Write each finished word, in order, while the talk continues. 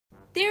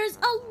There's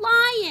a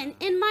lion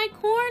in my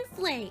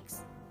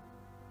cornflakes.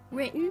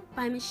 Written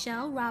by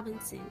Michelle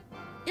Robinson.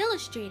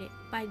 Illustrated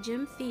by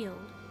Jim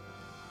Field.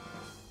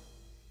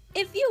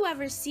 If you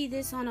ever see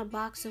this on a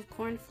box of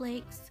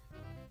cornflakes,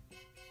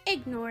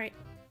 ignore it.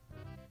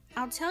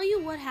 I'll tell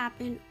you what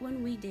happened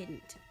when we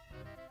didn't.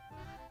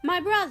 My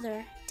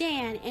brother,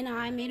 Dan, and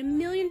I made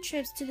 1,000,000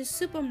 trips to the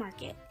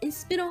supermarket and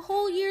spent a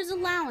whole year's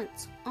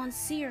allowance on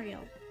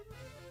cereal.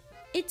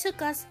 It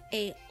took us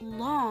a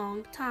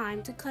long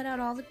time to cut out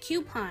all the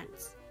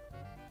coupons.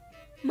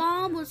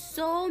 Mom was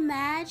so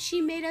mad she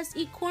made us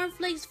eat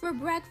cornflakes for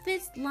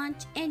breakfast,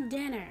 lunch, and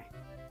dinner.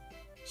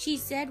 She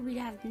said we'd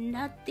have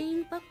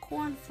nothing but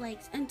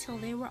cornflakes until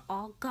they were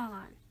all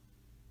gone.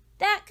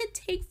 That could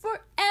take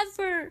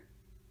forever.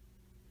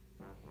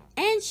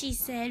 And she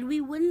said we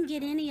wouldn't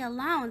get any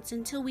allowance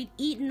until we'd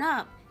eaten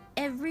up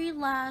every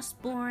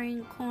last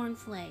boring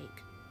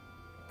cornflake.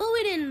 But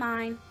we didn't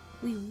mind.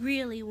 We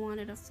really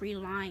wanted a free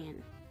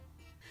lion.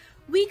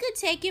 We could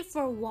take it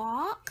for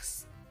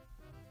walks,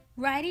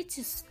 ride it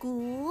to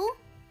school,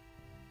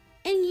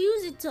 and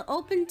use it to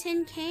open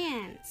tin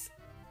cans.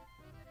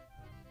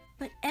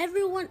 But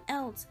everyone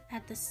else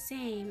had the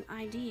same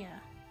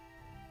idea.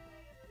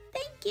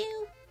 Thank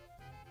you.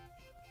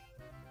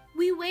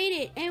 We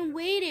waited and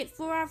waited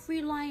for our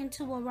free lion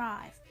to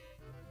arrive.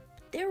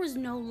 But there was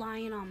no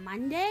lion on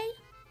Monday,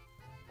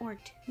 or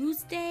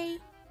Tuesday,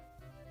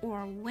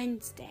 or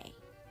Wednesday.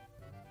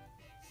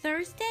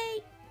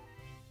 Thursday,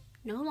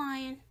 no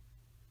lion.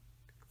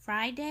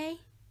 Friday,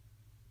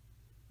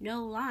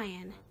 no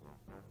lion.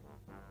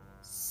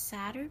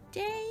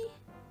 Saturday,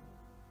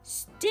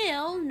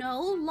 still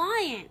no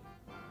lion.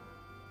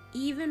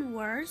 Even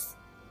worse,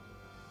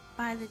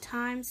 by the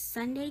time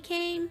Sunday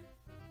came,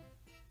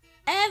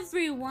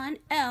 everyone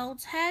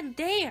else had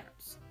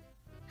theirs.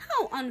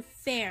 How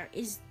unfair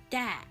is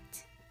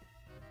that?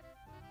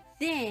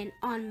 Then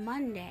on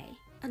Monday,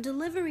 a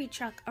delivery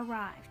truck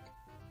arrived.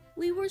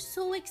 We were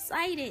so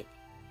excited.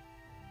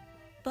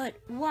 But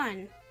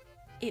 1,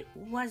 it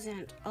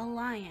wasn't a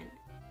lion.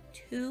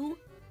 2,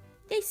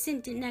 they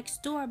sent it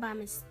next door by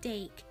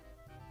mistake.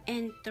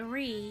 And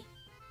 3,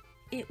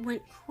 it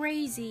went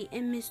crazy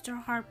in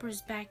Mr.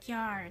 Harper's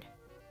backyard.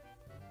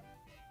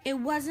 It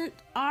wasn't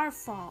our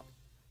fault,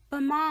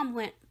 but Mom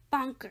went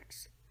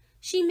bonkers.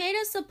 She made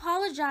us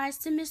apologize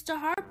to Mr.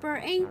 Harper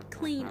and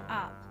clean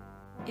up.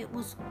 It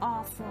was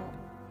awful.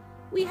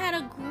 We had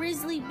a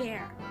grizzly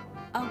bear,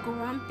 a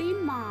grumpy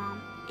mom,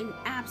 and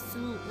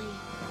absolutely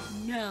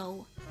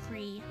no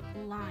free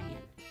lion.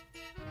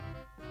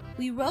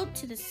 We wrote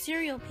to the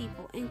cereal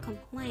people and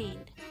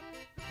complained.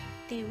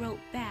 They wrote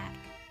back.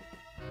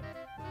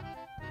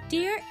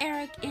 Dear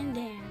Eric and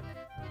Dan,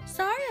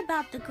 sorry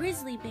about the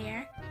grizzly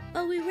bear,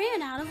 but we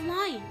ran out of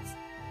lions.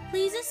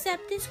 Please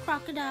accept this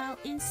crocodile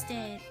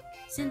instead.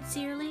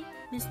 Sincerely,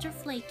 Mr.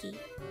 Flaky.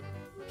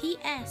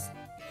 P.S.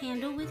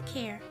 Handle with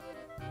care.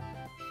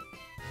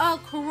 A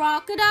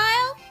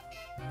crocodile?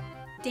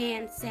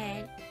 Dan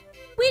said.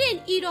 We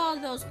didn't eat all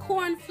those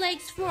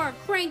cornflakes for a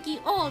cranky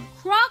old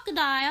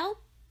crocodile.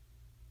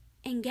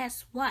 And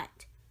guess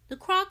what? The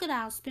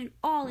crocodile spent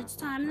all its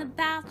time in the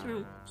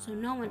bathroom so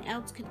no one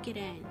else could get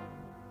in.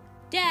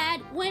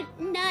 Dad went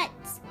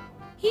nuts.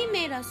 He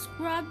made us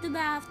scrub the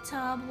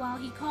bathtub while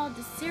he called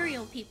the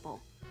cereal people.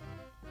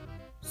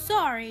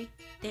 Sorry,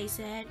 they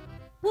said.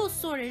 We'll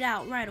sort it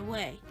out right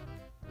away.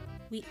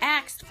 We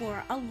asked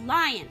for a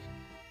lion,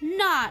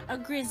 not a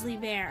grizzly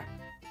bear,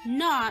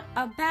 not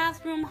a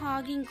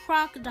bathroom-hogging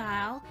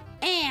crocodile,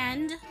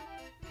 and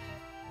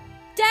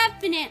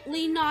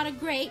definitely not a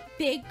great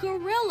big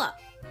gorilla.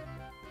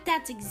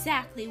 That's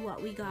exactly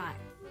what we got.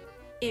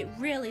 It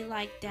really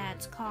liked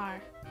Dad's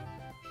car.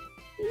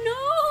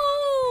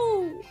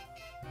 No!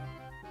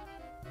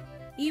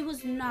 He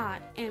was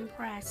not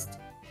impressed.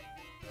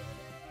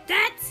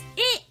 That's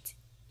it,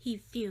 he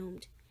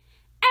fumed.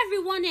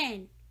 Everyone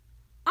in.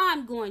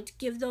 I'm going to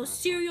give those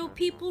cereal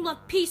people a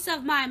piece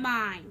of my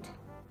mind.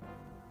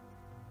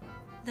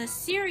 The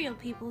cereal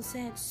people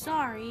said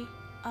sorry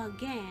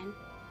again,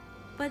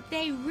 but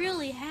they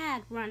really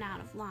had run out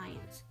of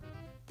lions.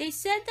 They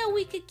said that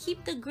we could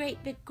keep the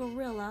great big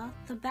gorilla,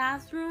 the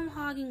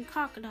bathroom-hogging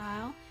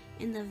crocodile,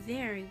 and the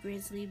very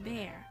grizzly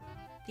bear.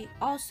 They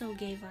also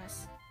gave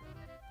us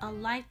a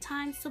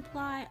lifetime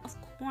supply of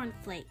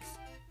cornflakes.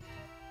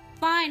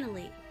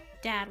 Finally,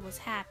 Dad was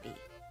happy.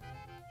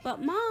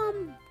 But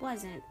Mom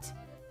wasn't,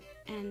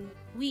 and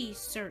we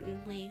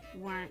certainly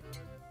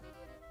weren't.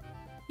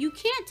 You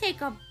can't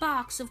take a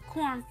box of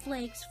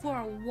cornflakes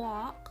for a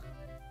walk.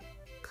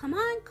 Come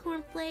on,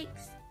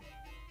 cornflakes.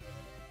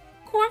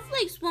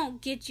 Cornflakes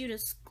won't get you to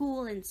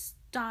school in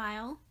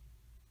style.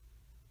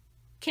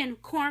 Can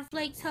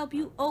cornflakes help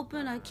you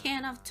open a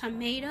can of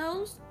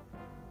tomatoes?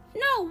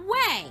 No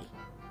way!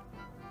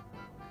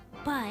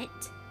 But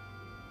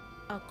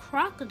a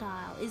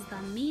crocodile is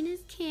the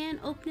meanest can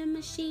opening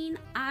machine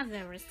I've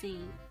ever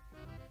seen.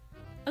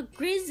 A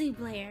grizzly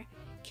bear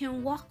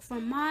can walk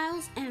for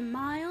miles and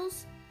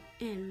miles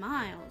and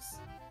miles.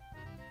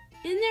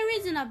 And there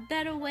isn't a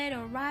better way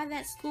to arrive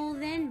at school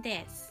than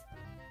this.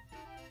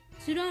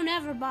 So don't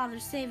ever bother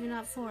saving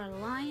up for a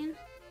lion.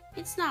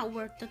 It's not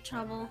worth the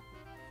trouble.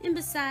 And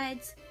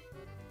besides,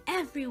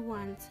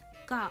 everyone's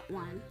got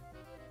one.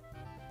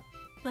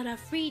 But a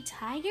free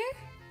tiger?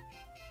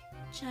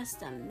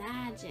 Just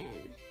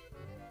imagine.